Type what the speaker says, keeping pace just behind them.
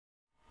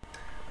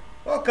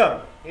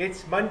Welcome!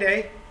 It's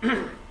Monday,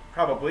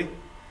 probably.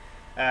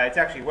 It's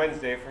actually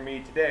Wednesday for me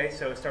today,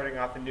 so starting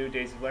off a new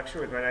days of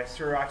lecture with my nice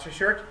sriracha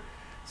shirt.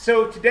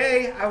 So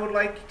today I would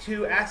like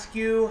to ask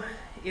you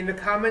in the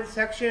comments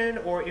section,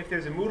 or if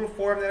there's a Moodle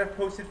forum that I've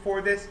posted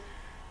for this,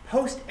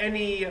 post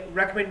any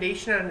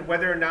recommendation on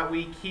whether or not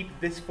we keep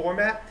this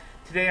format.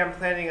 Today I'm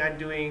planning on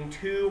doing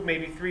 2,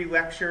 maybe 3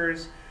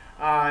 lectures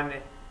on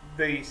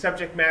the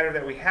subject matter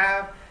that we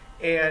have.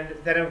 And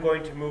then I'm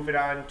going to move it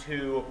on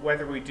to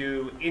whether we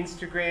do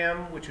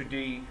Instagram, which would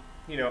be,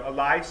 a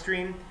live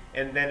stream,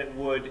 and then it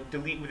would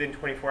delete within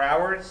 24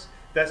 hours,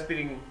 thus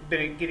getting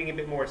a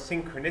bit more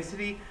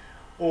synchronicity,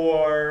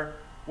 or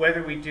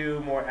whether we do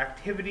more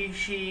activity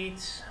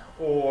sheets,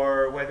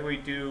 or whether we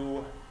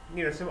do,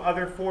 some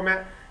other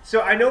format.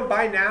 So I know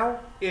by now,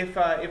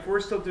 if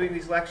we're still doing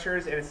these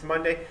lectures and it's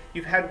Monday,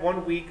 you've had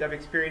 1 week of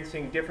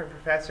experiencing different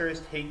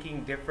professors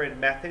taking different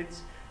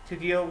methods to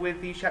deal with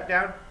the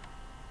shutdown.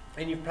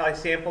 And you've probably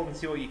sampled and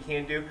see what you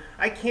can do.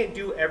 I can't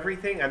do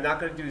everything. I'm not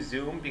going to do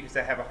Zoom because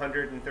I have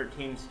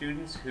 113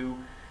 students who,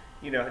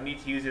 need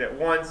to use it at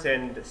once,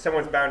 and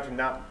someone's bound to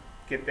not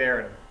get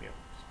there. And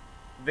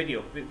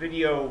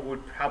video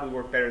would probably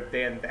work better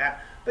than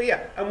that. But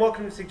yeah, I'm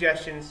welcome to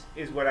suggestions,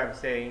 is what I'm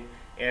saying,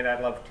 and I'd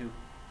love to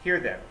hear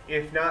them.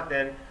 If not,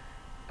 then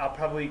I'll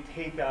probably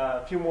take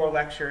a few more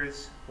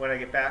lectures when I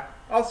get back.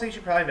 Also, you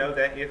should probably know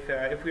that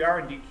if we are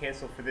indeed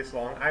canceled for this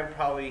long, I'm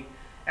probably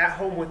at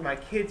home with my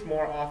kids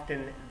more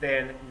often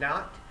than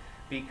not,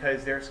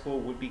 because their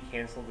school would be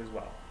canceled as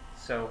well.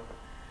 So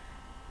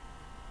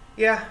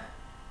yeah,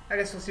 I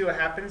guess we'll see what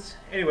happens.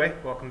 Anyway,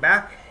 welcome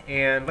back,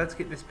 and let's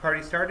get this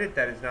party started.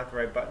 That is not the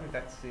right button.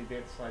 That's the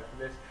advanced slide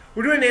for this.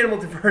 We're doing animal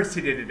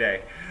diversity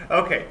today.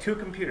 Okay, 2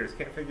 computers,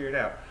 can't figure it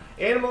out.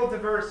 Animal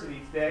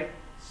diversity today.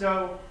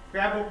 So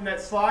open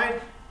that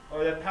slide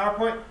or that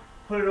PowerPoint,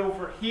 put it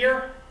over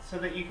here so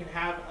that you can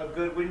have a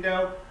good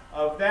window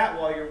of that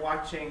while you're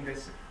watching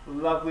this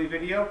lovely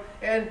video.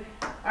 And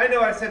I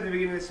know I said at the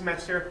beginning of the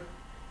semester,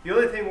 the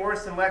only thing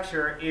worse than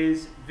lecture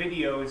is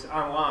videos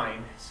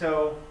online.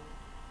 So,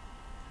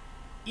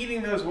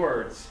 eating those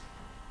words.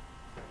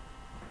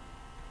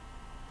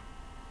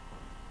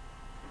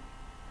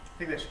 I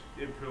think that should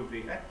improve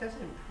that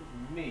doesn't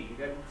improve me,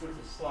 that improves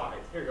the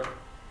slides. Here we go.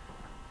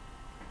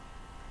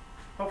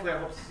 Hopefully that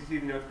helps you see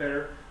the notes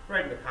better.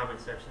 Write in the comment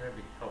section, that'd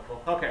be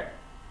helpful. Okay.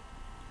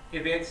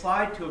 Advanced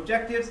slide, 2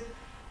 objectives.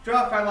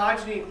 Draw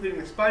phylogeny, including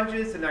the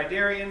sponges, the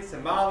cnidarians, the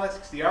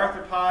mollusks, the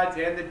arthropods,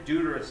 and the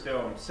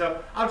deuterostomes.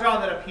 So I'll draw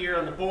that up here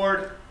on the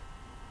board,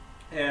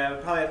 and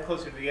we'll probably have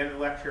closer to the end of the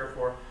lecture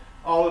for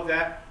all of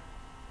that.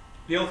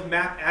 Be able to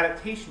map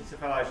adaptations to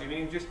phylogeny,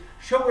 meaning just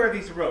show where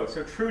these arose.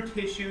 So true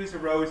tissues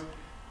arose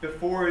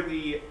before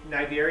the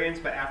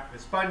cnidarians, but after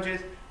the sponges.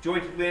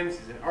 Jointed limbs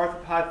is an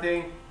arthropod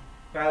thing.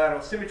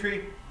 Bilateral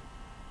symmetry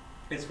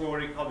is for what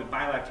we call the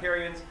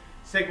bilaterians.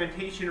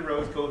 Segmentation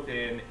arose both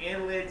in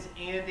annelids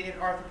and in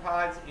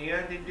arthropods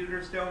and in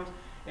deuterostomes,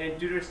 and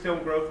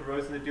deuterostome growth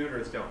arose in the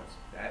deuterostomes.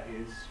 That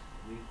is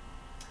really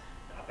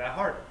not that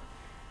hard.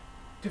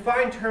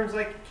 Define terms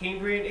like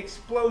Cambrian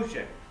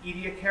explosion,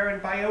 Ediacaran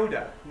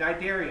biota,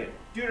 cnidarian,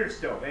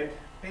 deuterostome, and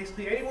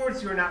basically any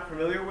words you're not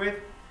familiar with,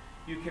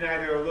 you can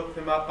either look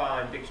them up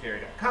on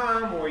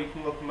dictionary.com or you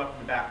can look them up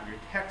in the back of your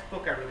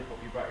textbook. I really hope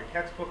you brought your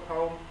textbook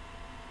home.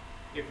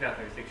 If not,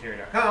 there's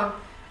dictionary.com.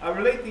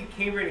 Relate the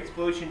Cambrian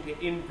explosion to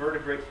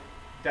invertebrate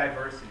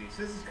diversity.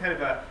 So this is kind of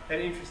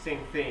an interesting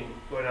thing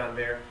going on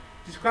there.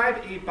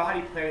 Describe a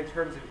body plan in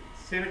terms of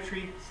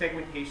symmetry,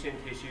 segmentation,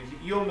 and tissues.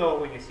 You'll know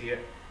it when you see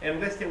it. And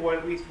list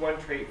at least one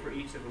trait for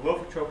each of the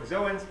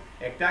lophotrochozoans,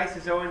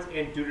 ecdysozoans,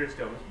 and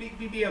deuterostomes.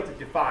 Be able to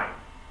define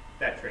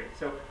that trait.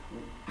 So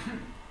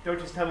don't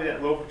just tell me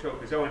that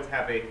lophotrochozoans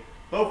have a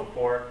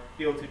lophophore.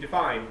 Be able to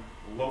define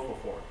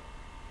lophophore.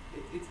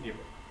 It's in your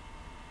book.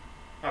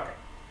 Okay.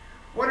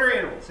 What are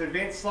animals? So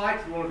advanced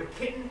slide to one with a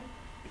kitten.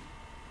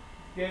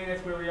 Okay,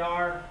 that's where we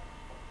are.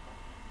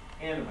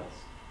 Animals.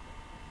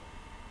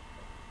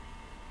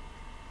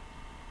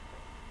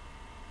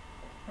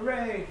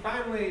 Hooray!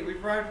 Finally,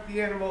 we've arrived at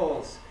the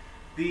animals.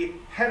 The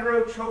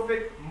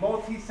heterotrophic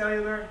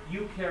multicellular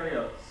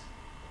eukaryotes.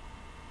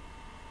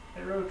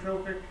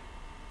 Heterotrophic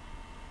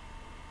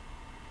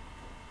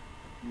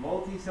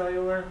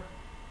multicellular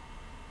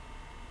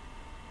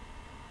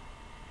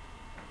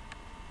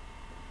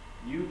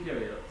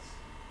eukaryotes.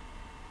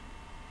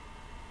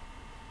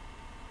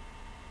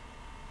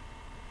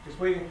 Just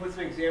waiting to put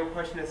some exam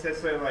question that says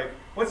something like,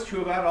 what's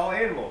true about all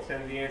animals?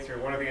 And the answer,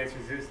 one of the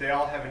answers is they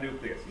all have a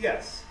nucleus.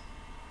 Yes.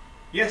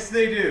 Yes,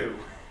 they do.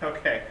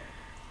 Okay.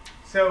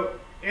 So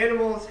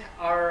animals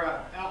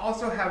are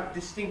also have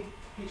distinct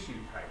tissue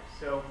types.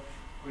 So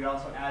we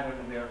also add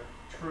under there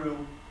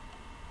true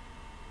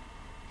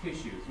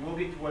tissues. And we'll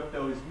get to what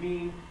those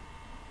mean.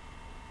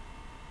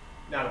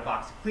 Not a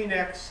box of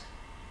Kleenex.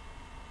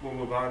 We'll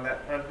move on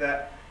onto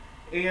that.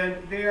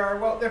 And they are,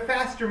 well, they're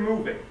faster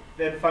moving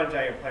than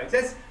fungi and plants.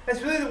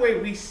 That's really the way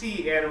we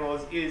see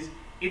animals, is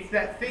it's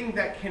that thing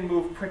that can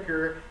move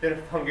quicker than a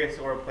fungus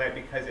or a plant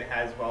because it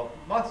has, well,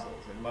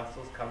 muscles, and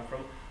muscles come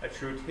from a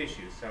true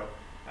tissue. So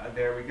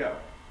There we go.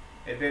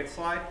 Advanced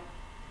slide.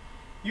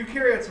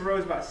 Eukaryotes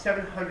arose about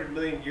 700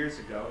 million years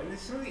ago, and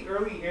some of the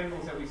early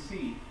animals that we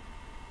see,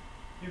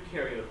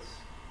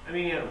 eukaryotes,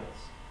 animals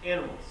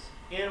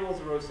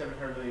arose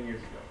 700 million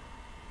years ago.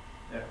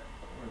 Yeah, I'm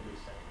going to do a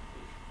second,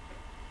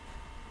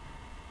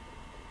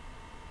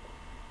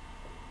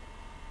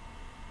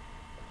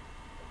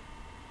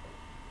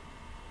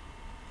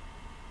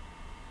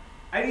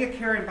 please.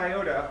 Ediacara and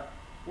biota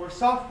were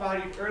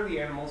soft-bodied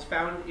early animals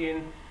found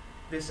in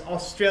this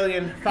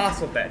Australian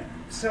fossil bed.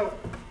 So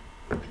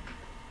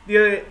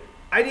the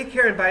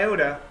Ediacara and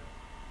biota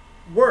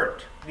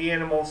weren't the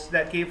animals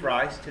that gave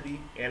rise to the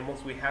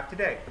animals we have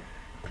today.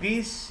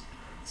 These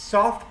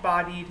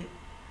soft-bodied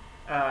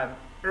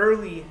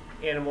early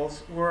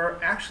animals were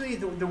actually,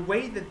 the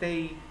way that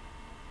they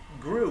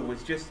grew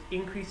was just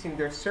increasing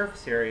their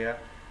surface area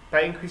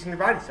by increasing their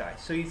body size.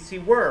 So you see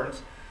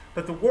worms,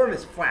 but the worm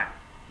is flat.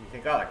 You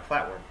think, oh, like a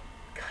flatworm.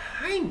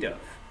 Kind of.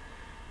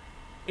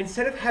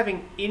 Instead of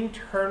having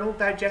internal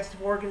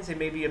digestive organs, they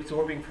may be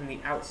absorbing from the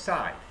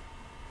outside.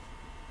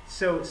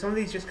 So some of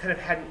these just kind of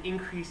had an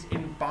increase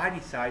in body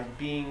size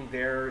being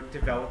their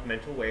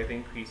developmental way of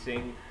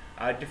increasing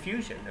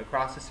diffusion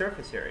across the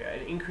surface area.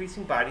 And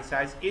increasing body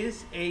size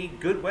is a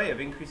good way of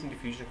increasing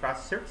diffusion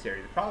across the surface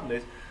area. The problem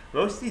is,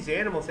 most of these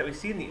animals that we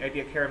see in the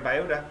Ediacara and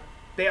biota,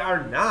 they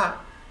are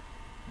not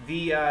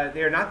the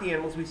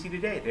animals we see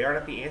today. They are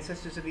not the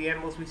ancestors of the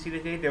animals we see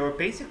today. They were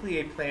basically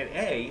a plan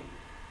A,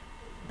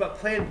 but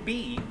plan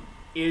B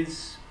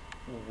is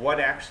what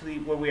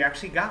we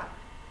actually got.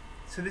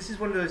 So this is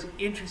one of those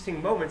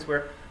interesting moments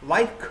where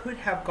life could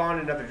have gone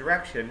another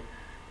direction,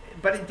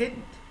 but it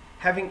didn't.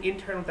 Having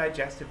internal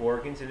digestive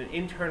organs and an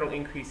internal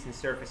increase in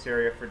surface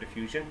area for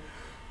diffusion,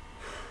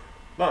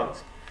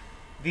 lungs,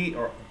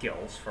 or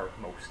gills for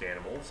most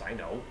animals, I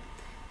know.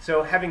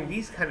 So having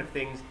these kind of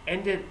things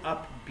ended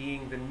up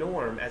being the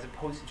norm as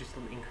opposed to just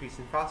an increase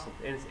in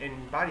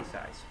body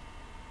size.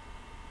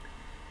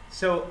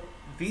 So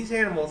these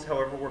animals,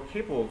 however, were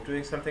capable of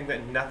doing something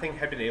that nothing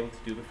had been able to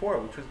do before,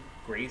 which was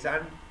graze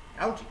on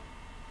algae.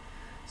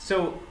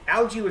 So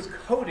algae was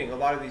coating a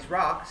lot of these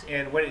rocks,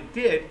 and when it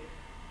did,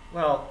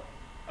 well,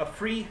 a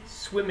free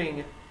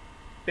swimming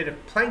bit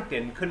of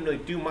plankton couldn't really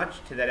do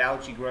much to that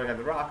algae growing on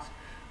the rocks,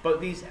 but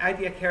these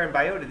Ediacara and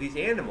biota, these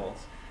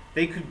animals,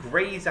 they could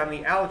graze on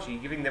the algae,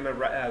 giving them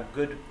a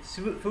good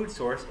food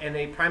source and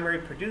a primary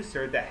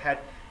producer that had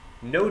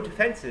no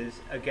defenses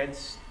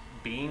against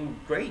being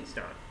grazed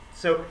on.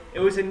 So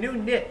it was a new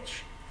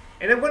niche.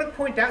 And I want to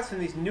point out some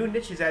of these new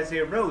niches as they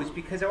arose,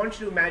 because I want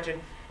you to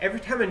imagine every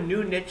time a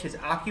new niche is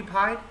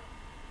occupied,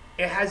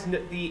 it has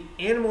the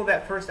animal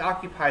that first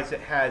occupies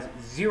it has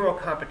zero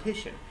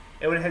competition.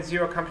 And when it has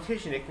zero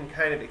competition, it can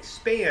kind of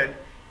expand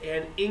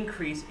and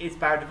increase its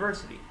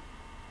biodiversity.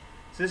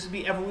 So this would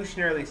be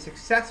evolutionarily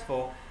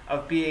successful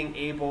of being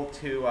able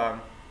to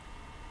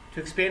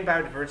expand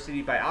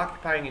biodiversity by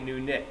occupying a new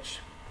niche.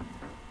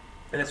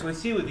 And that's what we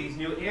see with these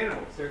new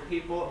animals. They're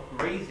capable of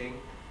grazing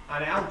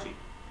on algae.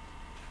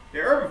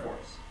 They're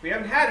herbivores. We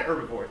haven't had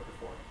herbivores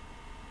before.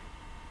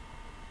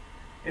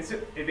 And so,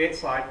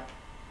 advanced slide.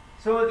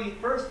 So the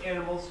first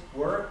animals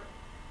were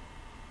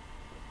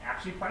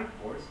actually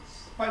plankivores,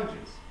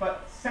 sponges,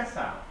 but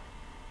sessile.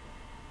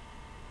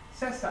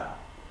 Sessile.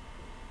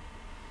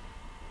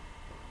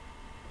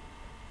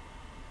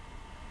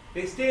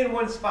 They stay in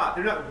one spot.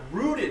 They're not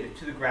rooted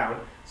to the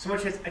ground so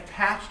much as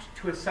attached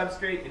to a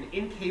substrate and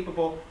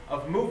incapable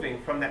of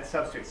moving from that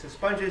substrate. So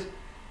sponges,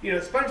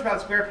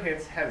 SpongeBob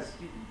SquarePants has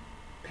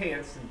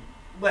pants and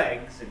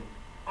legs and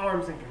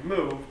arms and can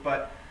move,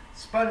 but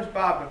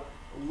SpongeBob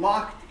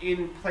locked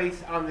in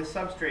place on the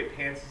substrate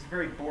pants is a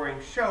very boring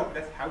show, but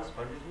that's how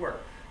sponges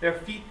work. They're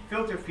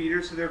filter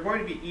feeders, so they're going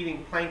to be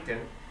eating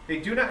plankton. They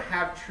do not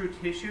have true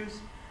tissues.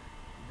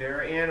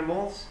 They're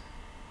animals,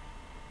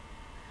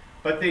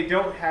 but they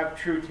don't have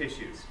true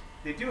tissues.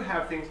 They do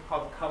have things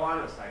called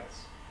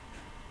choanocytes.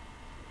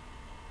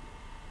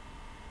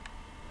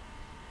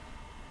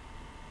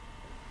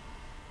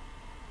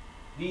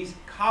 These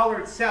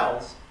collared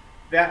cells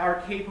that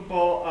are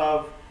capable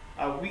of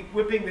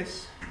whipping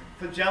this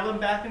flagellum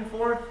back and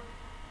forth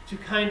to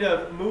kind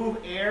of move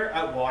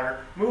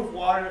move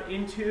water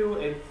into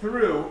and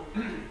through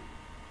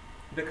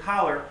the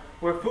collar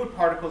where food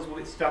particles will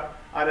get stuck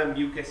on a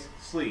mucus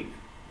sleeve.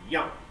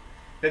 Yum.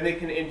 Then they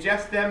can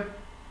ingest them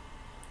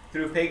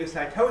through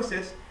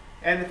phagocytosis,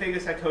 and the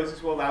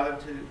phagocytosis will allow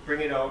them to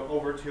bring it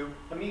over to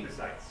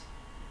amoebocytes.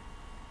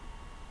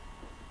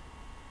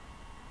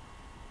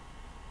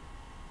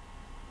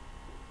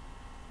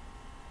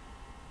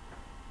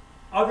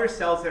 Other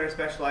cells that are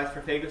specialized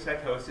for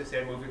phagocytosis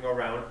and moving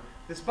around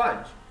the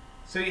sponge.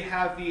 So you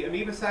have the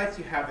amoebocytes,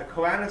 you have the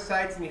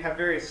choanocytes, and you have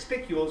various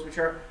spicules, which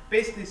are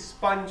basically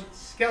sponge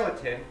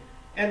skeleton,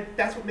 and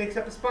that's what makes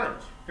up a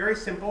sponge. Very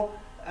simple.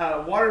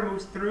 Water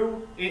moves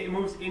through, it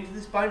moves into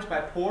the sponge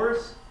by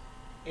pores,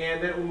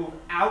 and then it will move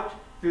out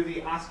through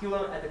the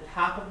osculum at the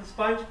top of the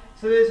sponge.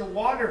 So there's a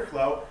water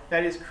flow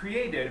that is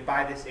created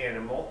by this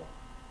animal,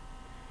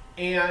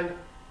 and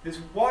This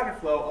water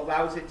flow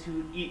allows it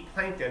to eat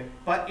plankton,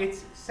 but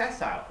it's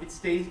sessile. It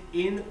stays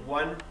in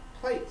one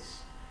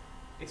place.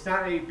 It's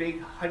not a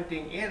big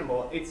hunting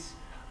animal. It's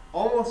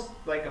almost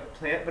like a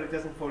plant, but it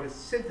doesn't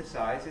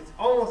photosynthesize. It's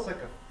almost like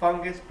a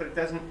fungus, but it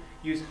doesn't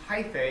use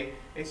hyphae.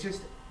 It's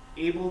just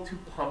able to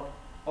pump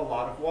a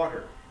lot of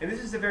water. And this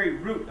is the very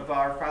root of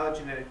our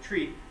phylogenetic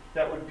tree.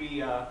 That would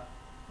be, I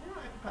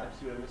could probably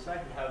just do it on this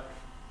side.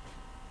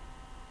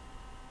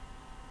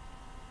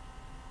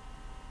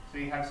 So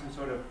you have some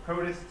sort of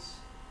protists,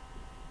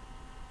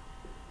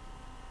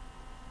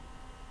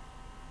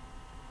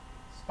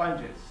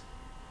 sponges.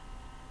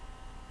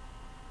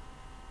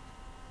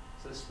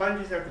 So the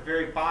sponges are at the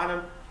very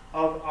bottom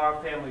of our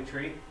family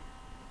tree,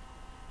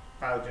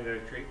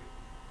 phylogenetic tree.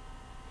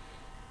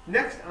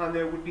 Next on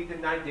there would be the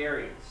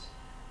cnidarians.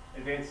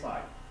 Advanced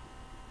slide.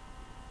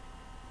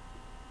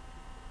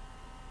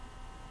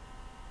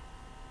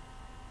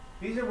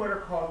 These are what are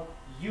called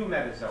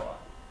eumetazoa.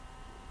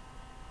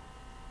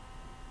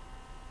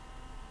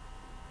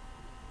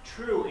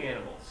 True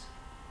animals.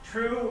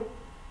 True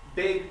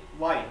big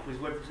life is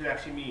what this would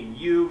actually mean.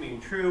 Eu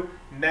meaning true,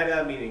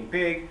 meta meaning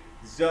big,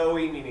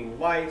 zoe meaning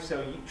life,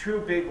 so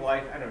true big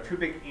life, true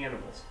big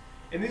animals.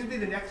 And these would be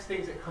the next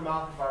things that come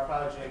off of our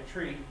phylogenetic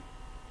tree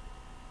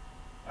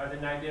are the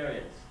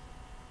cnidarians.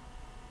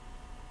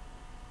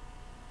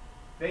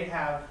 They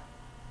have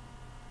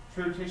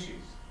true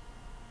tissues.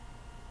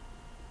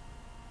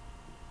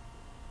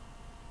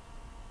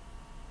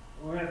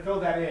 We're going to fill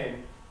that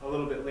in a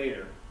little bit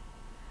later.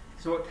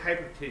 So what type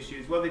of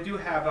tissues? Well, they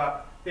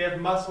have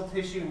muscle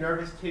tissue,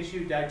 nervous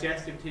tissue,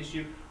 digestive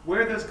tissue.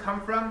 Where those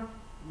come from,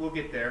 we'll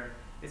get there.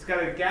 It's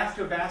got a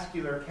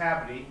gastrovascular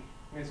cavity.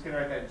 I'm just going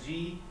to write that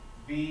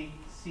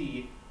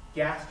GVC,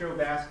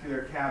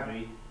 gastrovascular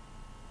cavity.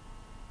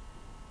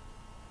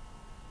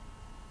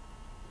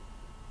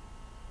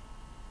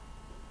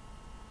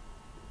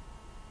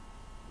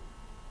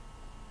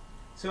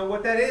 So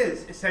what that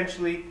is,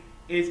 essentially,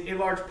 is a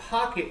large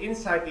pocket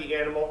inside the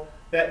animal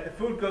that the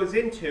food goes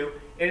into,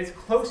 and it's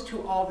close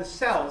to all the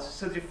cells,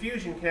 so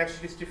diffusion can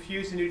actually just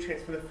diffuse the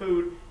nutrients from the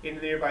food into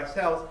the nearby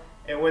cells,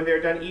 and when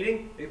they're done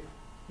eating, they,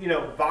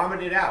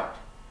 vomit it out.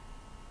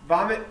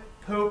 Vomit,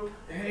 poop,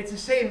 it's the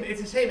same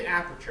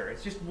aperture.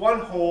 It's just one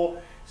hole,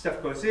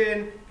 stuff goes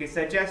in, gets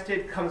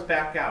digested, comes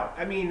back out.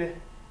 I mean,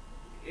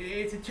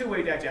 it's a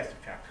two-way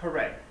digestive tract.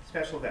 Hooray,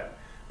 special them.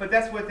 But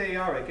that's what they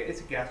are. It's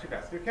a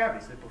gastrovascular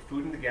cavity. So they put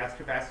food in the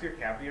gastrovascular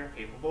cavity and are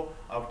capable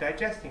of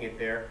digesting it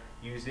there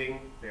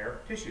using their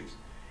tissues.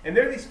 And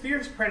there are these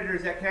fierce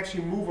predators that can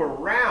actually move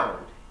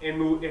around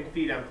and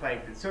feed on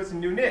plankton. So it's a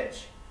new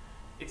niche.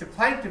 It's a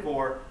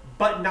planktivore,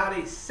 but not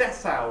a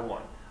sessile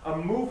one. A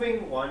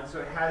moving one,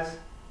 so it has,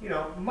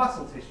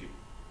 muscle tissue.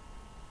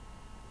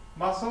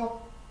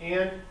 Muscle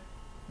and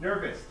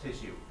nervous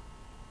tissue.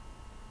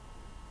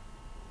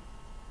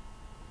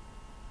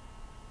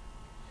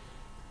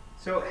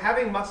 So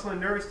having muscle and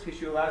nervous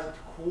tissue allows it to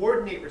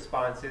coordinate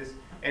responses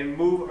and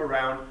move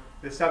around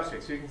the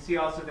substrate. So you can see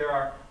also there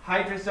are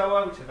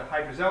hydrozoa, which are the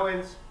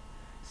hydrozoans,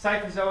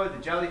 cyphozoa, the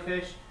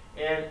jellyfish,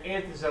 and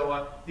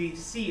anthozoa, the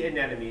sea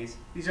anemones.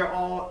 These are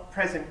all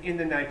present in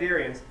the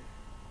cnidarians,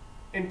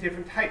 in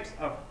different types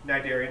of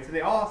cnidarians, and they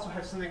all also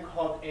have something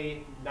called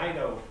a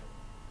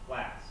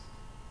cnidoblast.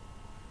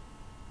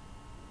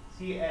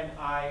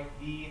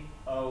 C-N-I-D-O-B-L-A-S-T.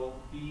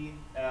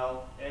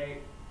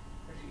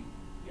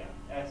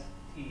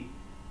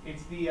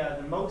 It's the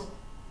most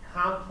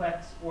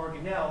complex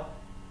organelle.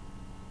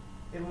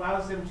 It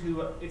allows them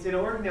to, it's an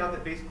organelle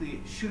that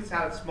basically shoots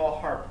out a small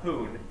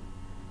harpoon,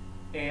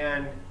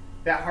 and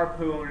that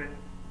harpoon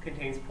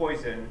contains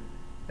poison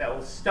that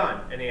will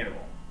stun an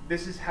animal.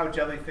 This is how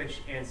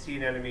jellyfish and sea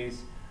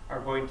anemones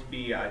are going to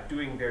be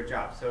doing their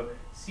job. So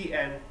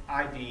C-N-I-D-O-B-L-A-S-T,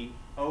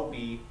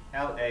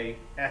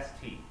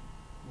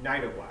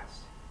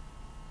 cnidoblast.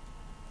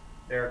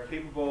 They're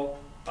capable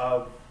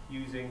of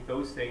using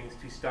those things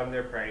to stun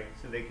their prey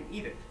so they can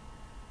eat it.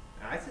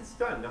 I said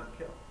stun, not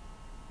kill.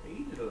 They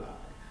eat it alive.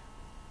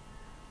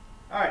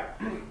 All right,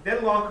 then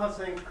along comes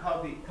something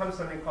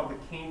called the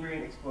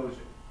Cambrian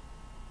explosion.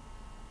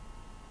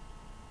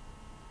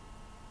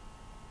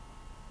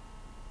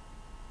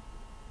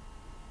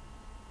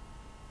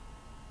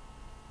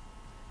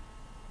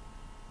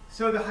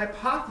 So the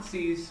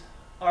hypotheses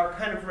are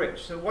kind of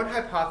rich. So one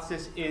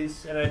hypothesis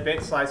is, and I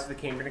advanced slides to the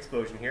Cambrian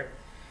explosion here.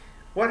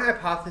 One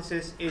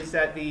hypothesis is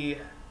that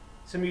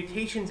some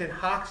mutations in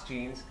Hox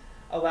genes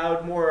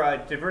allowed more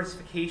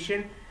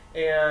diversification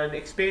and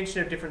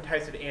expansion of different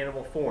types of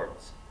animal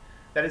forms.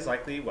 That is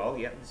likely, well,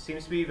 yeah, it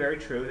seems to be very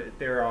true that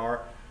there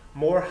are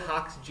more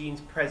Hox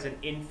genes present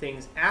in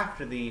things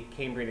after the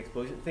Cambrian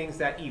explosion, things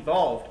that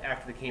evolved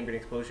after the Cambrian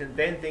explosion,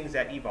 than things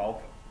that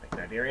evolved, like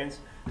cnidarians,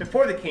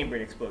 before the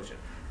Cambrian explosion.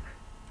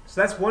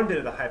 So that's one bit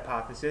of the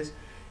hypothesis,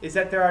 is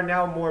that there are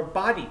now more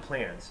body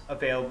plans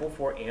available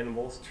for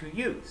animals to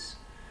use.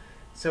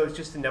 So it's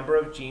just the number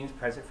of genes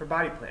present for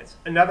body plans.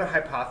 Another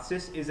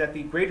hypothesis is that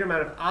the greater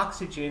amount of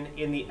oxygen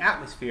in the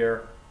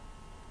atmosphere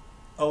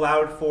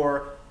allowed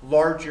for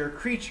larger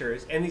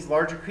creatures, and these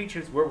larger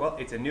creatures were, well,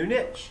 it's a new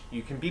niche.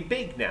 You can be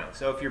big now.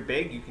 So if you're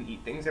big, you can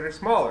eat things that are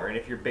smaller, and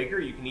if you're bigger,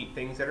 you can eat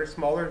things that are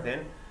smaller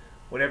than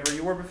whatever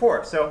you were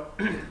before. So,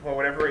 well,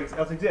 whatever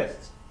else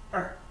exists.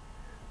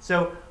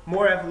 So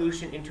more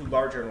evolution into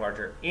larger and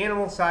larger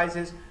animal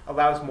sizes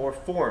allows more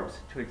forms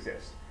to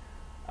exist.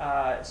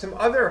 Some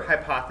other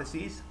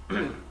hypotheses,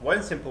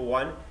 one simple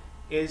one,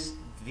 is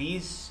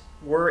these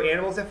were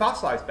animals that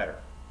fossilized better.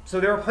 So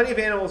there were plenty of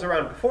animals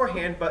around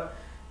beforehand, but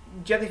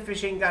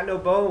jellyfish ain't got no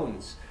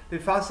bones. The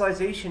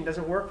fossilization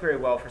doesn't work very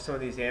well for some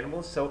of these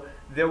animals, so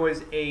there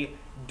was a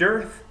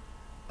dearth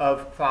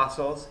of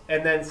fossils,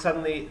 and then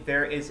suddenly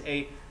there is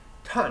a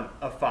ton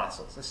of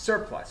fossils, a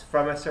surplus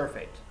from a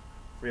surfeit,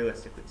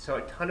 realistically. So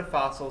a ton of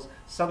fossils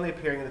suddenly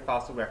appearing in the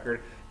fossil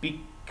record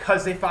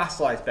because they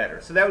fossilized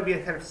better. So that would be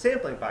a kind of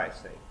sampling bias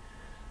thing.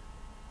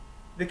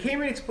 The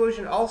Cambrian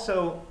explosion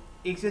also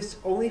exists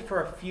only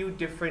for a few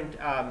different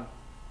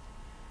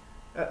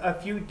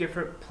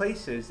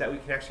places that we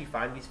can actually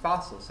find these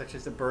fossils, such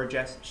as the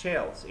Burgess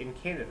shales in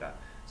Canada.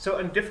 So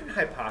a different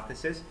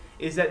hypothesis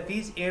is that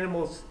these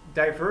animals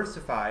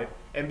diversified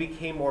and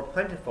became more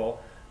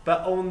plentiful,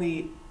 but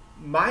only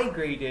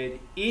migrated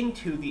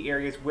into the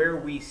areas where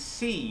we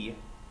see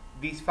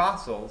these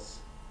fossils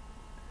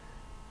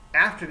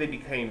after they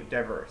became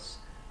diverse.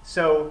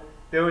 So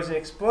there was an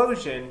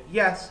explosion,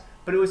 yes,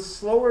 but it was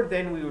slower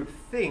than we would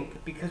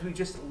think, because we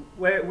just,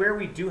 where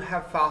we do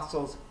have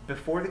fossils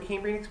before the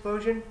Cambrian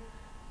explosion,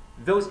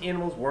 those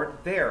animals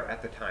weren't there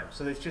at the time.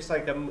 So it's just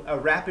like a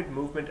rapid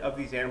movement of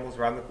these animals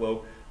around the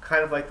globe,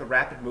 kind of like the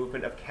rapid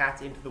movement of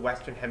cats into the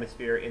Western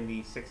Hemisphere in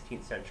the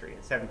 16th century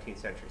and 17th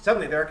century.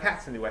 Suddenly there are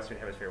cats in the Western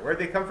Hemisphere. Where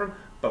did they come from?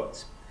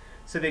 Boats.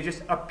 So they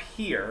just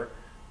appear,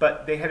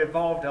 but they had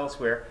evolved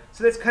elsewhere.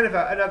 So that's kind of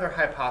another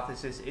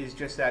hypothesis, is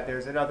just that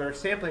there's another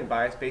sampling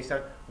bias based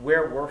on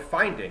where we're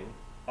finding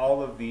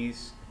all of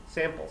these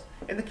samples.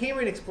 And the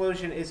Cambrian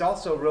explosion is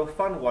also a real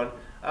fun one.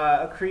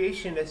 A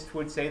creationist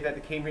would say that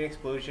the Cambrian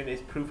explosion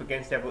is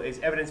is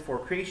evidence for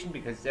creation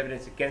because it's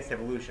evidence against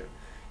evolution.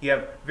 You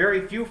have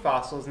very few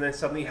fossils, and then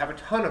suddenly you have a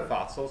ton of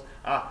fossils.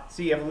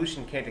 See,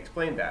 evolution can't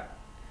explain that.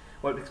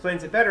 What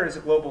explains it better is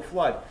a global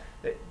flood.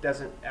 It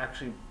doesn't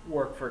actually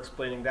work for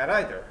explaining that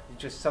either. It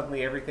just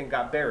suddenly everything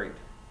got buried.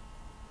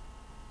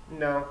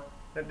 No,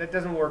 that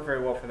doesn't work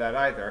very well for that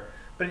either.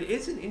 But it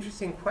is an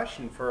interesting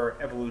question for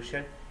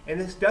evolution, and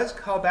this does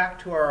call back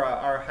to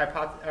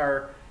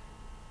our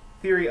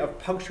theory of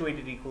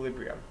punctuated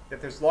equilibrium,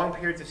 that there's long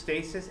periods of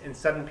stasis and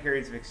sudden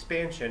periods of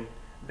expansion.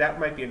 That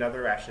might be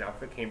another rationale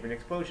for the Cambrian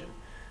explosion.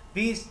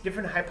 These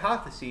different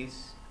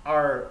hypotheses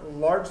are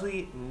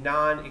largely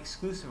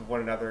non-exclusive of one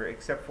another,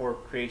 except for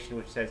creation,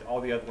 which says all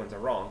the other ones are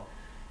wrong.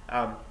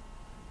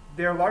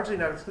 They're largely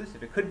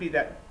non-exclusive. It could be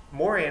that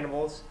more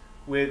animals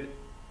with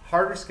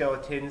harder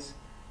skeletons,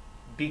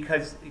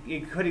 because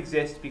it could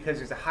exist because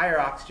there's a higher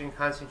oxygen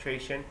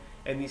concentration,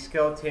 and these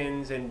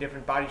skeletons and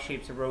different body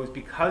shapes arose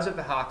because of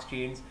the Hox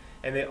genes,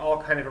 and they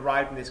all kind of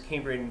arrived in these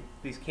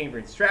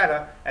Cambrian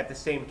strata at the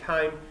same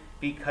time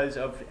because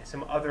of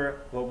some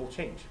other global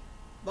change.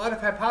 A lot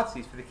of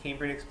hypotheses for the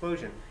Cambrian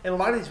explosion, and a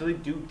lot of these really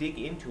do dig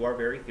into our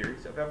very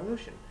theories of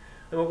evolution.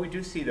 And what we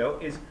do see, though,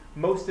 is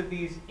most of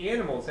these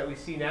animals that we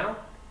see now,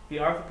 the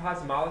arthropods,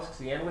 the mollusks,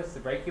 the annelids, the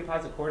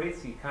brachiopods, the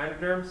chordates, the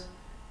echinoderms,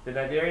 the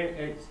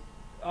cnidarian,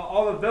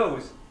 all of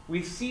those,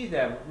 we see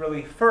them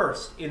really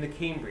first in the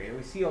Cambrian.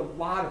 We see a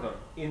lot of them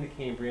in the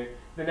Cambrian.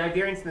 The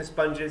cnidarians and the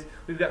sponges,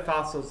 we've got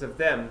fossils of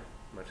them,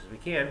 as much as we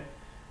can,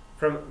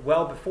 from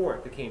well before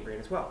the Cambrian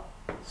as well.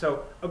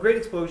 So a great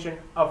explosion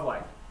of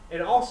life.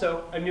 And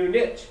also a new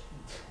niche,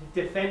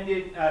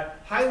 defended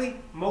highly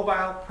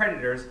mobile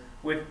predators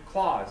with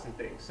claws and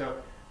things. So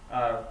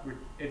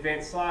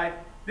advanced slide.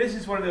 This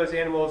is one of those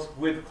animals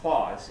with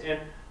claws. And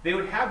they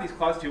would have these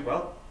claws to,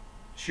 well,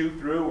 chew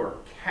through or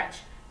catch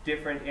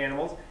different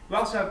animals. We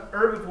also have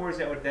herbivores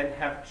that would then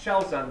have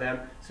shells on them,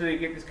 so you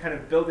get this kind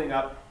of building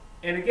up.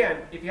 And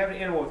again, if you have an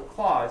animal with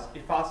claws,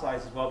 it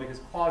fossilizes well because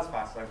claws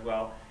fossilize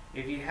well.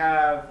 If you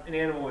have an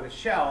animal with a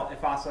shell, it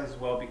fossilizes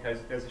well because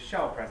there's a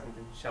shell present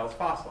and shells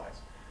fossilize.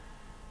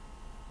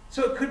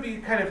 So it could be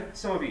kind of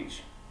some of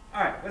each.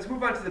 All right, let's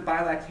move on to the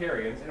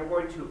bilactarians, and I'm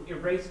going to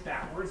erase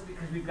backwards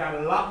because we've got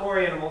a lot more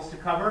animals to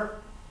cover.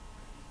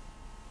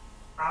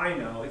 I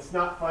know, it's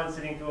not fun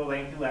sitting through a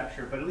lengthy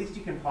lecture, but at least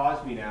you can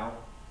pause me now.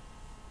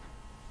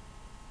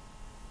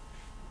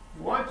 If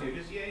you want to,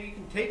 just, yeah, you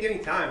can take any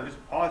time, just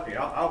pause me.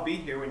 I'll be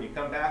here when you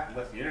come back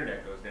unless the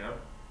internet goes down.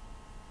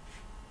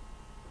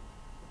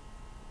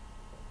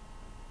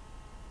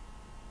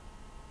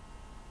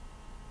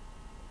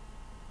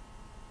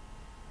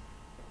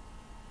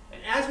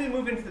 As we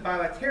move into the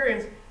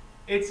bilactarians,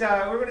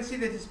 we're going to see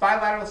that this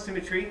bilateral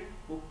symmetry,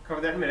 we'll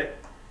cover that in a minute,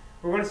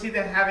 we're going to see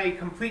that have a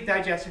complete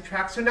digestive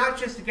tract, so not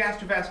just a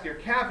gastrovascular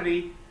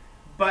cavity,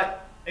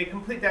 but a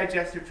complete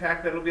digestive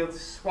tract that will be able to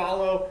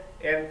swallow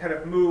and kind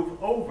of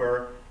move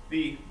over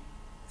the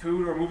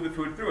food or move the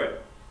food through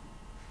it.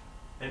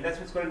 And that's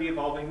what's going to be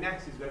evolving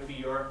next, is going to be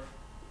your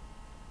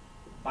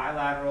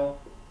bilateral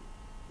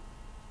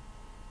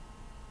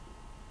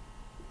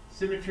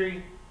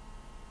symmetry,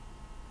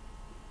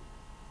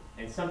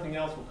 and something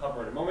else we'll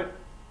cover in a moment.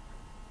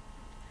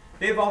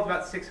 They evolved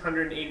about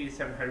 680 to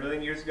 700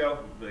 million years ago,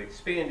 really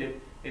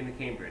expanded in the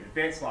Cambrian.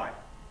 Advanced slide.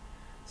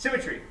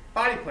 Symmetry,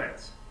 body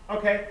plans.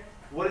 Okay,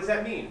 what does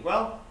that mean?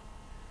 Well,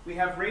 we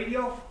have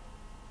radial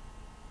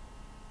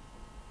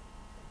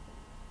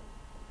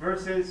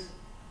versus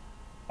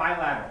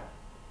bilateral,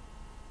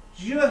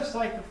 just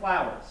like the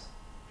flowers.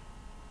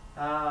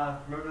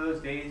 Remember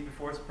those days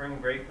before spring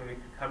break when we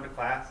could come to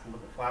class and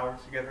look at flowers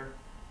together?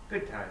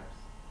 Good times.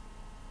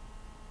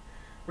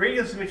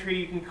 Radial symmetry,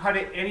 you can cut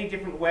it any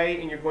different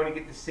way and you're going to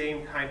get the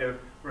same kind of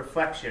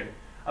reflection.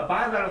 A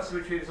bilateral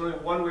symmetry, there's only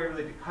one way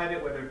really to cut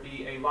it, whether it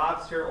be a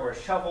lobster or a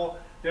shovel.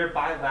 They're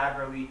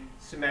bilaterally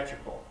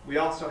symmetrical. We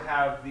also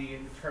have the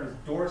terms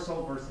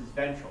dorsal versus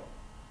ventral.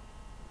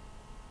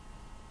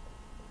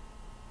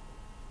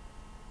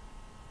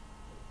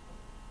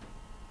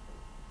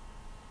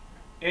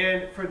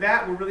 And for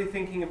that, we're really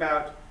thinking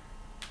about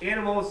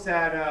animals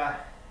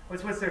that,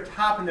 what's their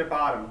top and their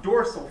bottom.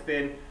 Dorsal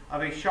fin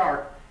of a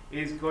shark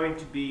is going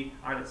to be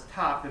on its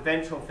top. The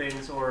ventral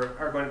fins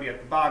are going to be at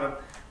the bottom.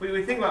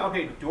 We think about,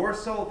 okay,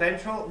 dorsal,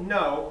 ventral,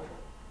 no.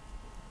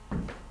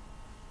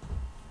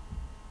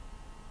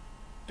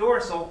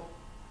 Dorsal,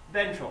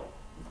 ventral.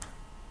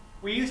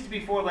 We used to be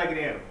four-legged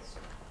animals.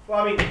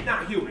 Well, I mean,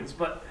 not humans,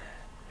 but,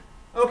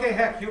 okay,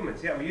 heck,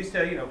 humans. Yeah, we used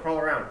to, crawl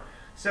around.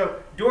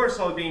 So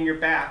dorsal being your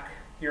back,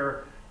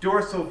 your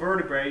dorsal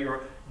vertebrae,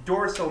 your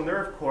dorsal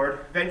nerve cord,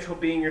 ventral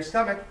being your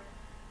stomach.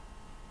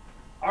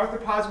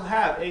 Arthropods will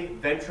have a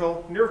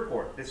ventral nerve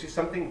cord. This is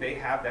something they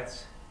have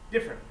that's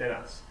different than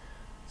us.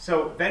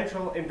 So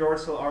ventral and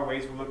dorsal are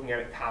ways we're looking at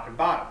it top and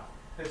bottom.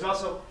 There's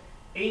also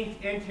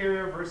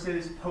anterior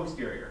versus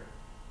posterior.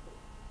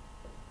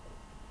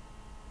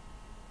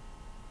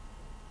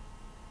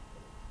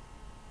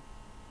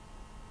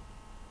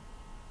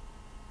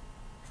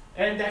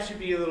 And that should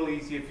be a little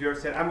easy if you ever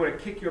said, I'm going to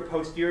kick your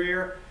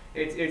posterior.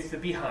 It's the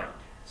behind.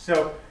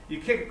 So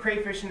you kick a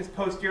crayfish in its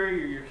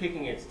posterior, you're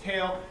kicking its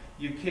tail.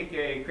 You kick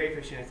a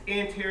crayfish in its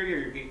anterior,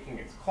 you're kicking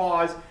its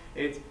claws.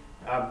 It's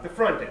the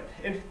front end.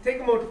 And take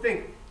a moment to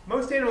think.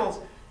 Most animals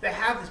that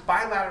have this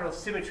bilateral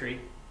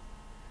symmetry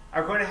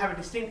are going to have a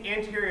distinct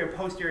anterior and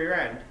posterior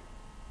end.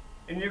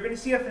 And you're going to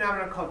see a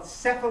phenomenon called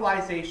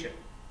cephalization.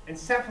 And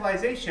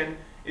cephalization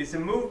is the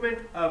movement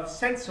of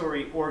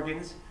sensory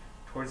organs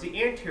towards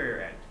the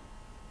anterior end.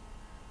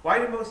 Why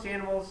do most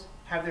animals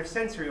have their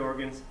sensory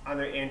organs on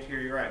their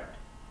anterior end?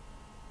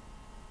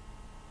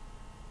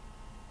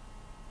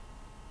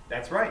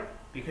 That's right,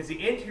 because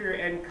the anterior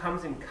end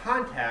comes in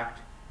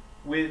contact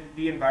with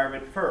the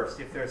environment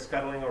first, if they're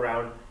scuttling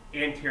around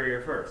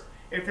anterior first.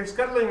 If they're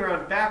scuttling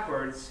around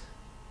backwards,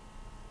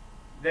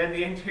 then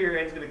the anterior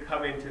end is going to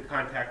come into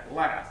contact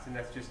last, and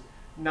that's just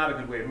not a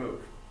good way to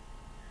move.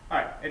 All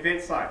right,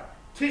 advanced slide.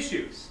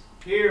 Tissues.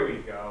 Here we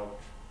go.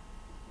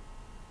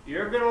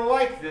 You're going to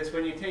like this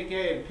when you take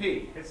A and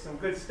P. It's some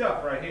good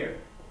stuff right here.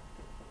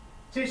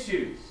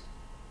 Tissues.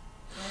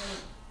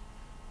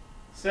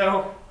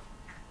 So,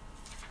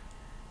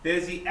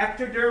 there's the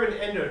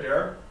ectoderm and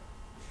endoderm.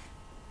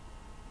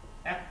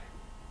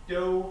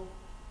 Ectoderm,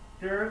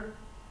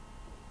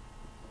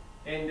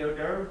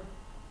 endoderm.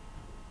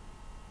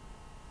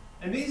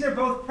 And these are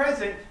both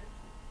present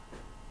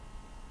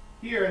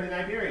here in the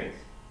cnidarians.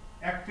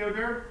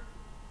 Ectoderm,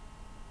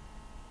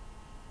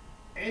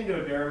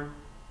 endoderm.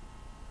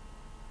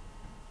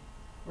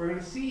 We're going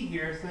to see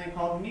here something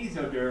called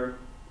mesoderm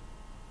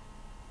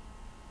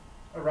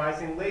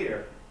arising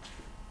later.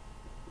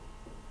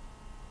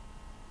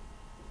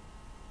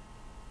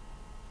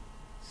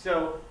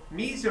 So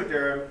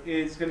mesoderm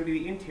is going to be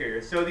the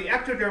interior. So the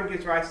ectoderm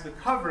gives rise to the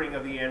covering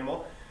of the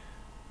animal.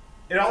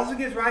 It also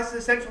gives rise to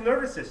the central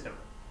nervous system.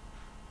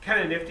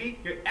 Kind of nifty.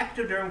 Your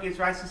ectoderm gives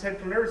rise to the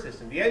central nervous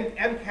system. The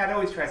MCAT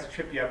always tries to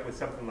trip you up with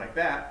something like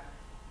that.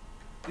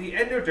 The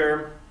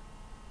endoderm,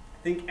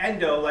 think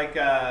endo like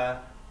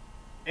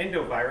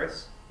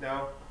endovirus.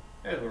 No,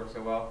 that doesn't work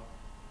so well.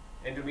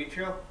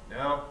 Endometrial?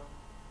 No.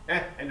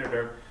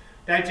 Endoderm.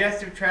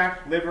 Digestive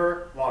tract,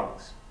 liver,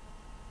 lungs.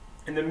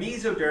 And the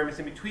mesoderm is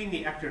in between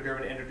the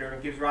ectoderm and endoderm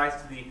and gives rise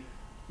to the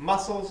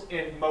muscles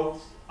and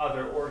most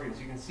other organs.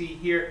 You can see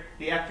here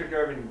the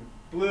ectoderm in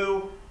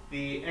blue,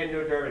 the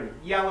endoderm in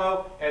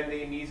yellow, and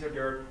the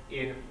mesoderm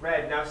in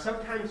red. Now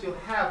sometimes you'll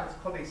have what's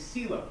called a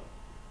coelom,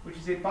 which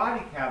is a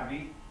body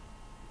cavity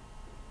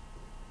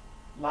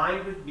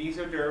lined with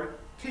mesoderm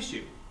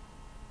tissue.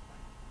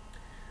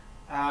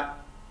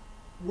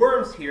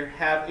 Worms here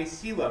have a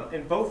coelom,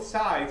 and both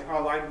sides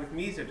are lined with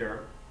mesoderm.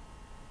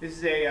 This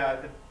is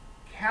the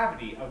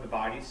cavity of the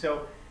body,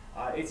 so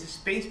it's a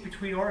space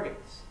between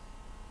organs,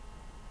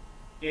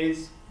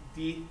 is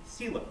the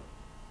coelom.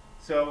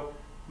 So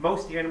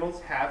most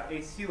animals have a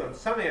coelom.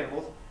 Some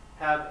animals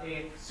have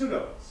a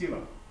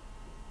pseudocoelom.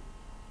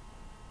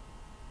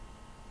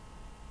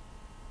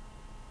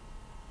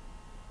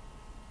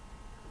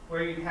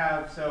 Where you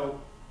have, so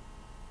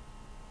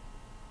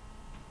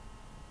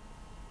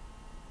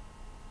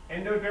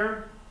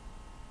endoderm,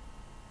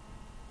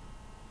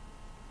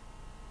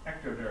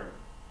 ectoderm.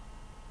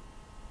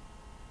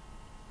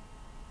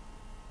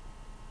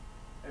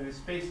 the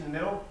space in the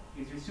middle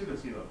is your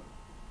pseudocoelom.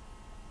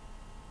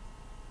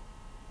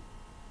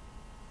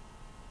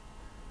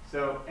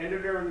 So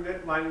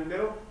endoderm line in the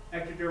middle,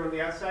 ectoderm on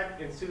the outside,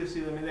 and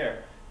pseudocoelom in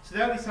there. So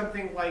that would be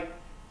something like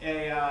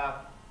a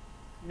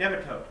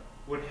nematode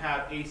would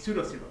have a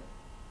pseudocoelom.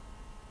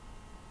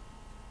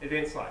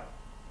 Advanced slide.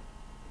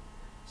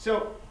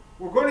 So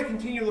we're going to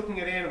continue looking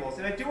at animals,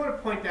 and I do want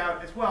to point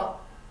out as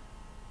well,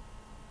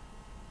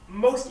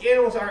 most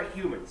animals aren't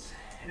humans.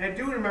 And I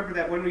do remember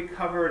that when we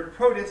covered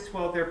protists,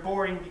 well, they're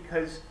boring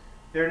because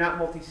they're not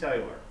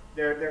multicellular.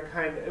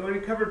 When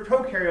we covered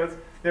prokaryotes,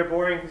 they're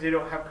boring because they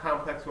don't have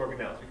complex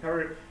organelles. We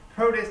covered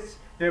protists,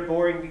 they're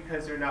boring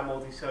because they're not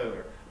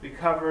multicellular. We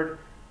covered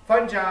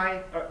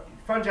fungi,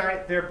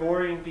 they're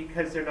boring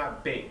because they're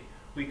not big.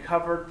 We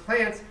covered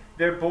plants,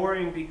 they're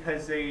boring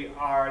because they're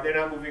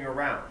not moving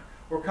around.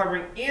 We're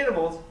covering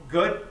animals,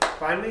 good,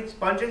 finally,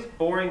 sponges,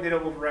 boring, they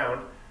don't move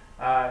around.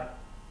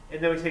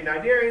 And then we say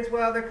cnidarians,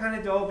 well, they're kind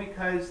of dull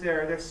because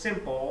they're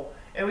simple.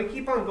 And we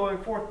keep on going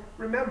forth.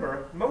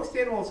 Remember, most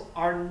animals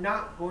are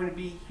not going to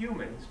be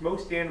humans.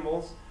 Most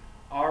animals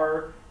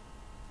are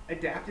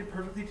adapted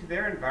perfectly to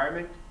their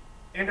environment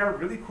and are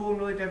really cool and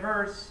really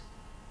diverse.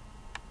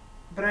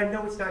 But I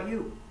know it's not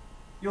you.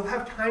 You'll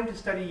have time to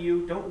study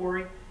you, don't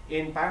worry,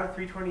 in Bio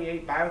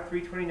 328, Bio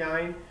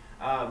 329,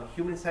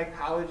 human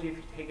psychology if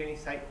you take any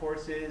psych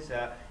courses,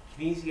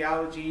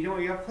 kinesiology, you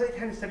have plenty of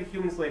time to study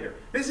humans later.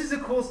 This is the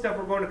cool stuff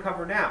we're going to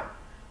cover now.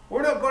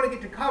 We're not going to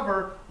get to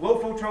cover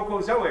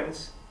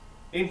lophotrochozoans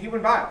in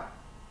human bio.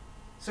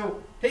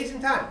 So take some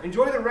time.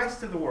 Enjoy the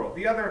rest of the world,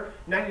 the other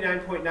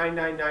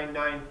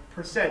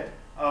 99.9999%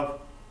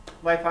 of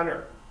life on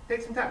Earth.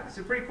 Take some time. These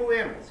are pretty cool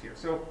animals here,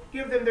 so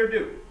give them their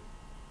due.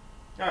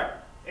 All right,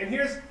 and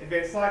here's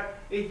advanced slide,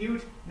 a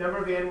huge number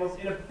of animals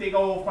in a big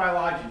old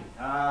phylogeny.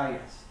 Ah,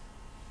 yes.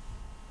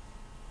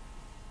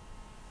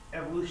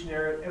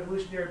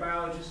 Evolutionary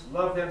biologists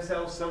love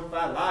themselves some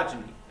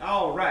phylogeny.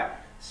 All right,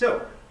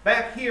 so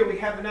back here we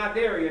have the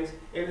cnidarians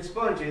and the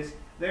sponges.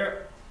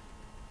 They're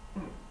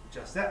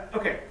just that.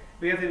 Okay,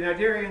 we have the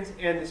cnidarians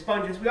and the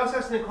sponges. We also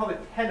have something called the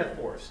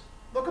ctenophores.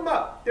 Look them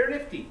up. They're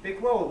nifty. They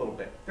glow a little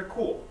bit. They're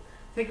cool.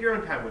 Take your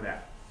own time with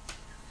that.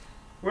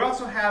 We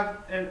also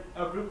have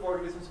a group of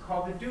organisms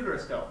called the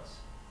deuterostomes.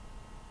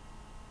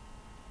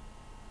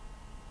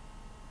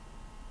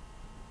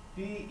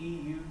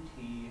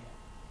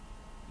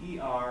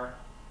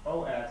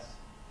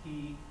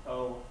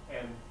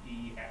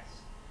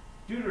 D-E-U-T-E-R-O-S-T-O-M-E-S.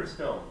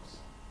 Deuterostomes.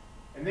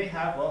 And they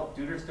have, well,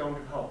 deuterostome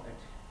development.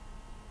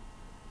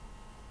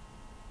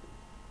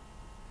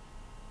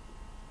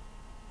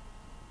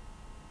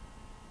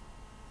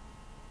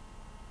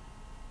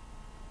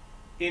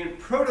 In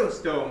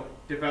protostome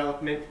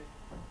development,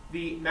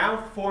 the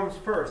mouth forms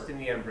first in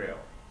the embryo.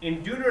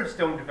 In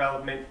deuterostome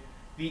development,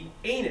 the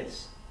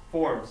anus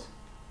forms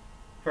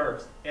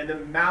first and the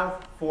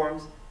mouth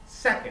forms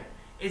second.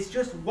 It's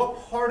just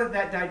what part of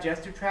that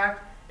digestive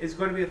tract is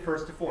going to be the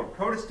first to form.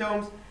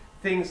 Protostomes,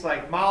 things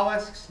like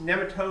mollusks,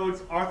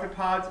 nematodes,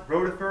 arthropods,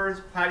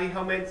 rotifers,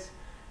 platyhelminths,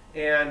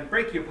 and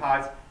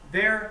brachiopods,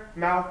 their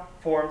mouth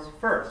forms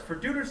first. For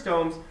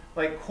deuterostomes,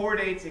 like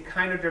chordates,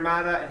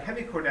 echinodermata, and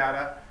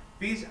hemichordata,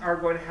 these are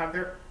going to have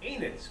their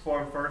anus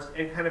form first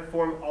and kind of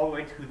form all the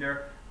way to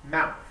their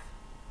mouth.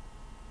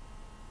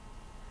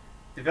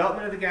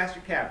 Development of the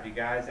gastric cavity,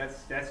 guys,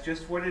 that's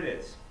just what it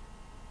is.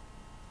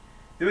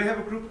 Then we have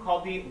a group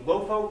called the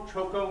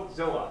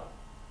Lophotrochozoa.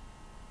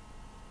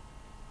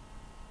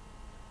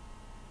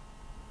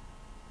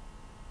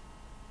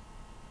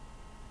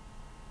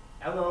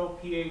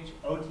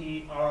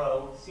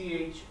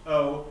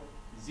 Lophotrochozoa.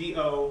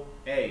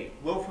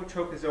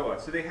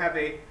 Lophotrochozoa. So they have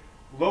a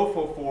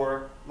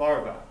lophophore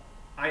larva.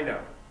 I know,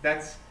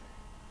 that's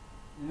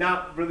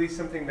not really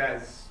something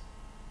that's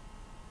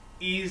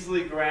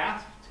easily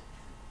grasped.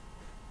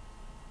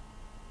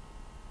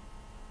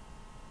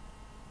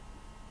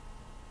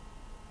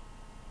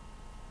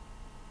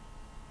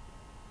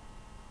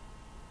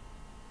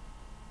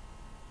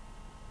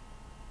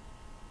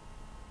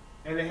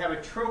 And they have a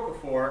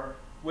trochophore,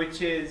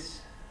 which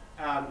is,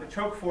 a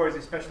trochophore is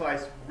a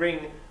specialized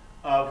ring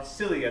of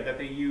cilia that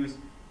they use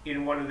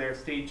in one of their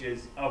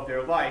stages of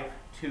their life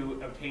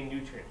to obtain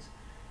nutrients.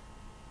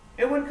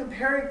 And when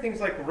comparing things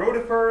like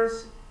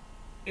rotifers,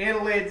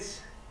 annelids,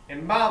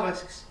 and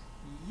mollusks,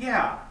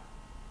 yeah,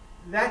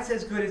 that's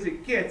as good as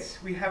it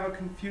gets. We have a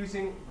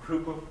confusing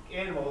group of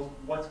animals.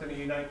 What's going to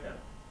unite them?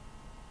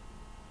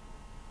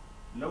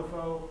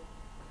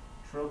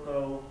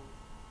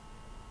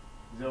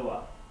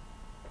 Lophotrochozoa.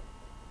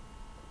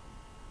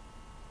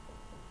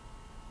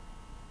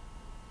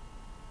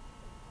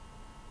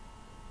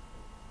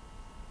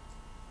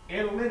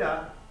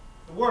 Annelida,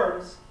 the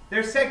worms,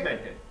 they're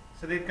segmented,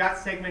 so they've got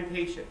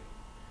segmentation.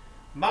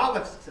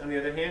 Mollusks, on the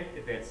other hand,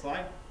 advanced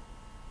slide.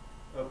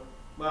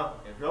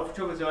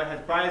 Lophotrochozoa has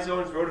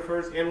bryozoans,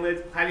 rotifers,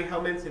 annelids,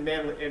 platyhelminths,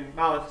 and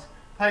mollusks.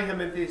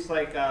 Platyhelminth is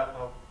like,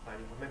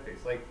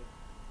 like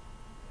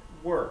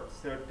worms.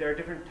 They're a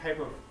different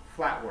type of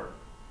flatworm.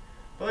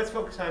 But let's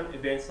focus on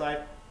advanced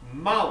slide.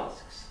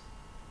 Mollusks.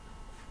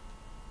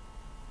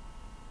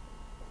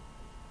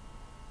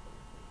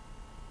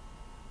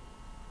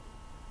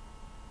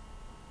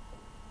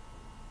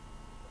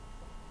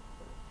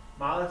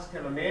 Mollusks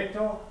have a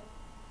mantle,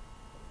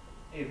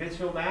 a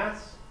visceral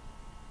mass,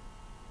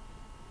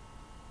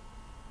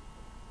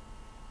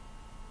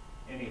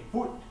 and a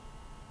foot.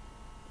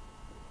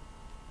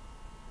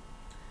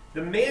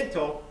 The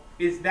mantle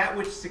is that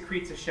which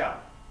secretes a shell.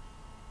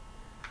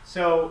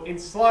 So in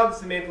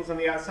slugs, the mantle's on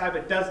the outside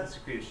but doesn't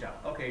secrete a shell.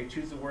 Okay,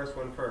 choose the worst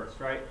one first,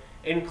 right?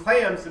 In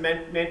clams, the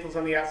mantle's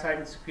on the outside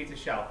and secretes a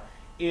shell.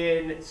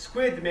 In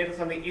squid, the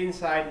mantle's on the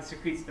inside and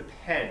secretes the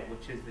pen,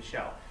 which is the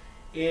shell.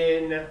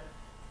 In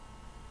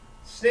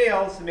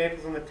snails, the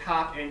mantle's on the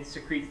top and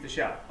secretes the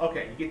shell.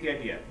 Okay, you get the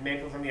idea. The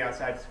mantle's on the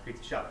outside and secretes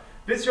the shell.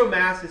 Visceral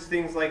mass is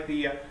things like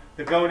the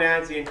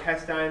gonads, the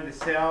intestine, the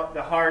cell,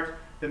 the heart,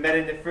 the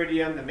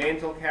metanephridium, the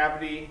mantle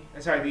cavity,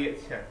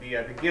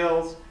 the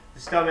gills, the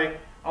stomach,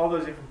 all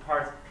those different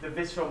parts. The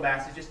visceral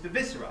mass is just the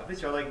viscera.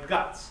 Viscera, like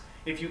guts.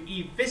 If you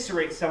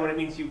eviscerate someone, it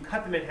means you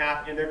cut them in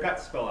half and their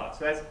guts spill out.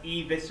 So that's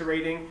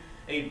eviscerating.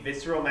 A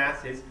visceral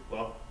mass is,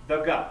 well,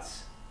 the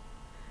guts.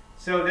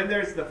 So then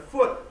there's the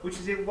foot, which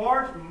is a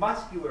large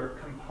muscular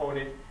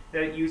component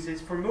that it uses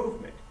for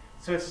movement.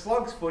 So a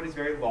slug's foot is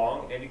very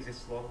long and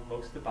exists along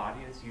most of the body,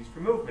 and it's used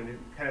for movement. It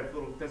kind of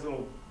does a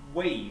little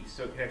wave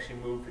so it can actually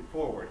move it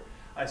forward.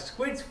 A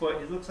squid's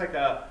foot, it looks like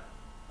a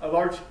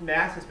large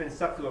mass has been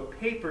stuck through a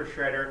paper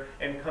shredder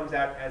and comes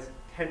out as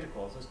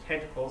tentacles. Those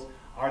tentacles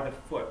are the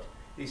foot.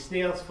 The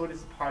snail's foot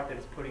is the part that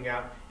it's putting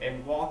out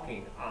and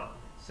walking on.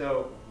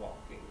 So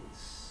walking,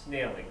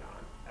 snailing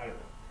on, I don't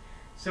know.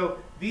 So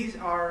these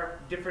are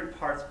different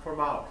parts for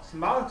mollusks.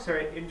 Mollusks are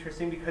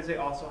interesting because they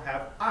also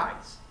have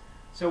eyes.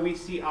 So we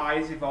see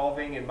eyes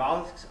evolving in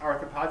mollusks,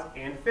 arthropods,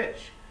 and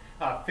fish.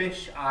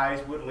 Fish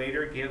eyes would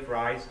later give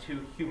rise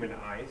to human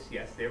eyes.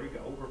 Yes, there we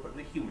go. We're putting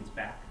the humans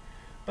back.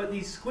 But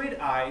these squid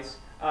eyes,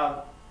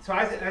 so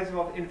eyes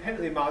evolve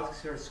independently in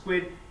mollusks are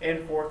squid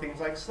and for things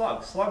like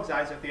slugs. Slugs'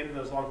 eyes are at the end of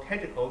those long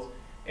tentacles,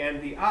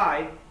 and the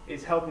eye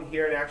is held in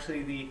here, and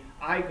actually the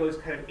eye goes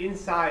kind of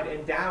inside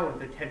and down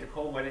the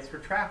tentacle when it's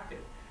retracted.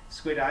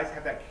 Squid eyes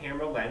have that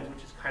camera lens,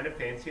 which is kind of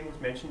fancy and was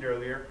mentioned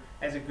earlier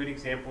as a good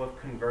example of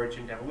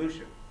convergent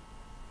evolution.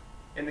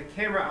 And the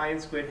camera eye in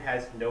squid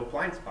has no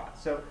blind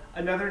spots. So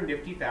another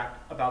nifty fact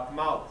about the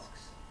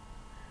mollusks.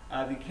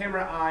 The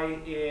camera eye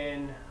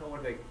in,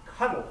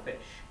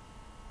 cuttlefish.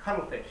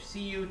 Cuttlefish,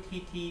 C-U-T-T-L-E-F-I-S-H,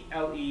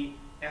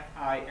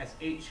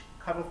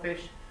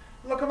 cuttlefish.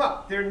 Look them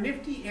up. They're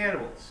nifty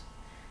animals.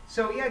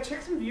 So yeah,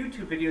 check some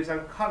YouTube videos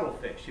on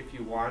cuttlefish if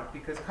you want,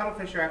 because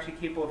cuttlefish are actually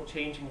capable of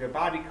changing their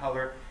body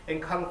color,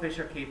 and cuttlefish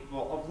are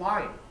capable of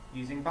lying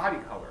using body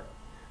color.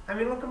 I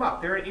mean, look them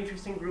up. They're an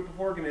interesting group of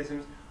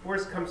organisms.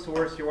 Worst comes to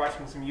worst, you're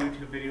watching some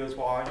YouTube videos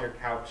while on your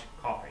couch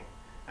coughing.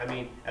 I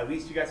mean, at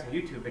least you got some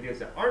YouTube videos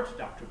that aren't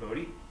Dr.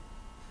 Bodie.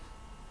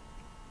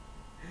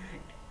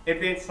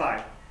 Advanced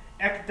slide.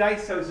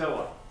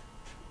 Ecdysozoa.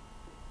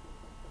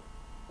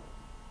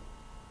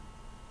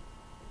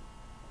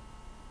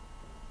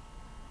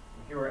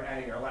 Here we're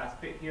adding our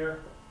last bit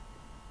here.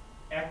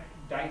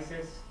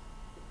 Ecdysis.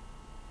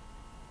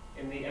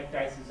 In the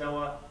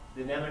ecdysozoa,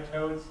 the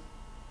nematodes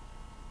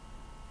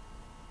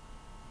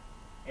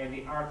and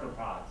the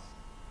arthropods.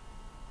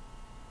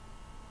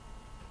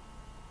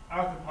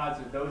 Arthropods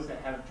are those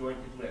that have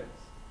jointed limbs.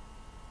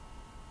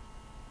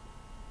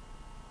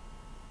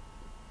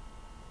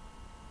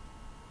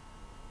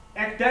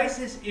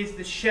 Ecdysis is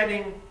the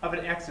shedding of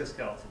an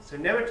exoskeleton. So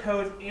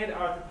nematodes and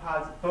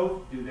arthropods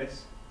both do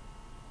this.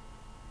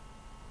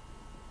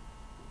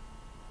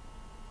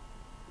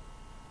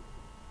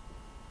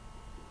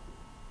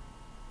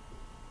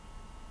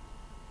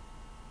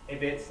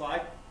 Advanced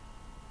slide.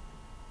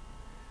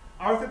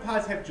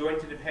 Arthropods have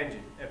jointed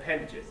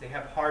appendages. They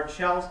have hard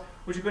shells,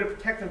 which are going to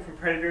protect them from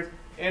predators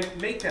and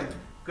make them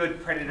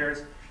good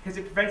predators because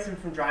it prevents them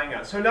from drying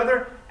out. So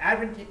another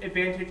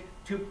advantage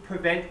to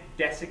prevent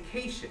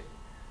desiccation.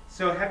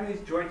 So having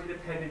these jointed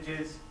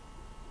appendages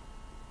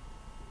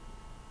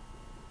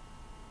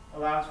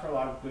allows for a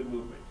lot of good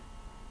movement.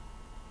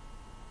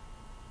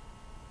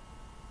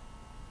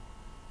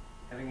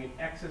 Having an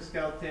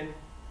exoskeleton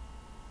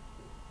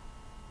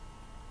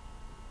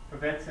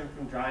prevents them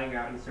from drying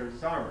out and serves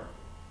as armor.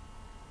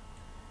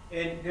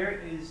 And there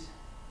is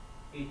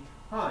a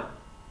ton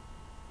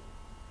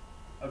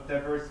of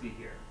diversity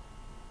here.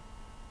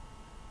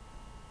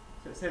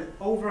 So it says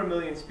over 1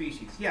 million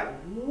species. Yeah,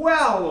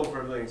 well over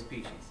 1 million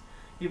species.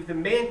 You have the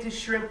mantis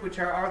shrimp, which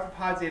are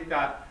arthropods. They've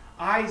got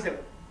eyes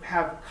that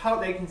have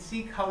color. They can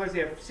see colors. They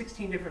have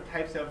 16 different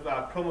types of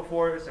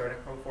chromophores, or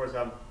not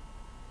chromophores,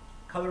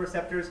 color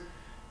receptors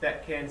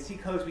that can see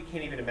colors we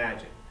can't even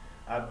imagine.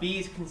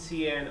 Bees can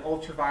see an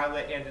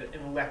ultraviolet and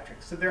an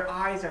electric. So their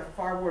eyes are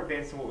far more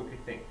advanced than what we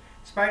could think.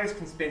 Spiders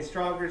can spin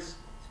fibers.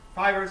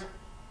 Spiders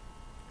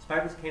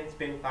can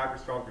spin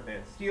fibers stronger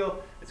than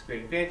steel. That's a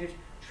great advantage.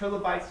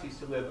 Trilobites used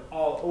to live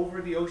all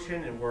over the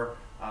ocean and were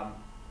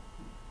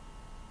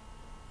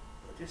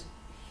just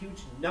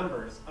huge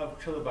numbers of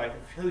trilobites,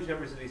 huge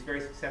numbers of these very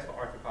successful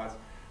arthropods.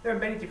 There are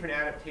many different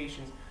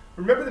adaptations.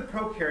 Remember the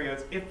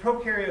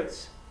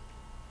prokaryotes.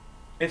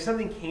 If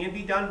something can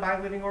be done by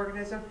a living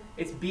organism,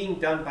 it's being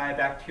done by a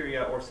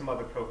bacteria or some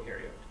other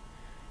prokaryote.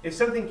 If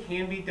something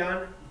can be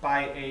done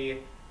by a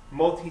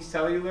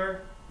multicellular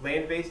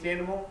land-based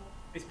animal,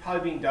 it's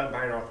probably being done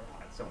by an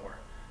arthropod somewhere.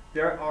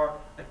 There are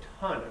a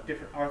ton of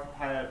different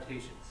arthropod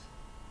adaptations.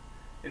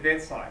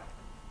 Advanced slide.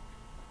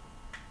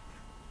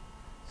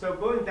 So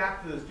going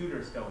back to those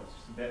deuter stones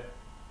just a bit,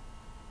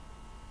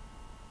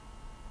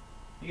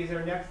 because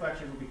our next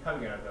lectures will be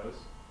coming out of those.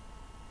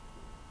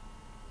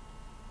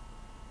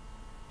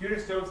 Deuter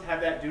stones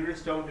have that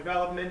deuterostome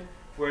development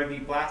where the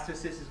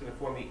blastocyst is going to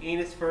form the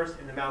anus first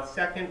and the mouth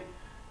second.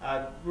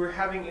 We're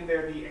having in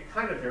there the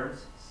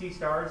echinoderms, sea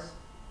stars,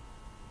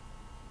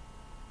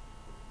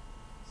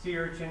 sea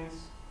urchins,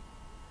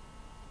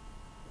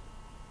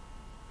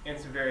 and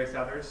some various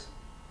others.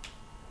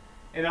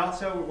 And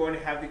also we're going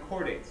to have the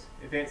chordates.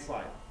 Advanced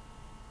slide.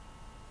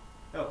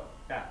 Oh,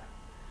 back.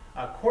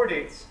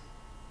 Chordates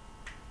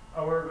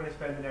are where we're going to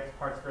spend the next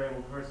parts for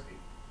animal diversity.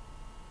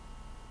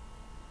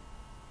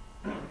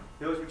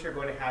 Those which are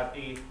going to have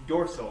a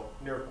dorsal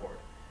nerve cord.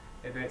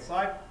 Advanced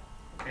slide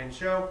and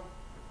show.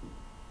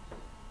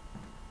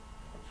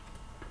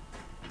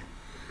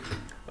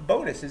 A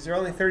bonus is they're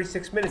only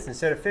 36 minutes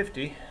instead of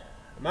 50.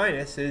 A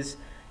minus is,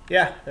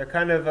 yeah, they're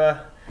kind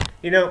of,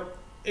 you know,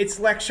 it's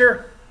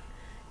lecture,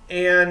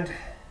 and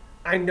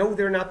I know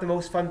they're not the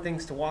most fun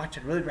things to watch.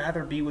 I'd really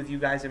rather be with you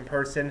guys in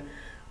person,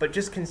 but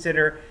just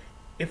consider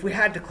if we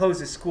had to close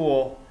the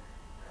school,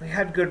 we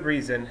had good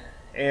reason,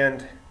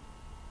 and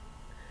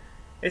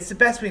it's the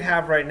best we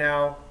have right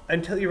now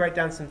until you write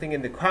down something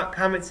in the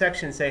comment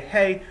section and say,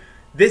 hey,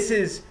 this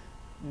is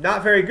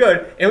not very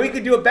good, and we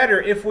could do it better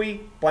if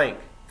we blank.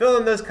 Fill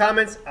in those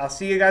comments. I'll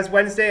see you guys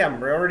Wednesday.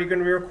 I'm already going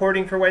to be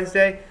recording for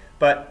Wednesday,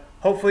 but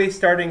hopefully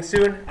starting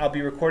soon, I'll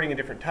be recording a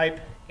different type,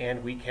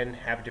 and we can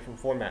have a different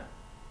format.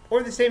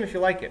 Or the same if you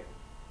like it.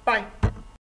 Bye.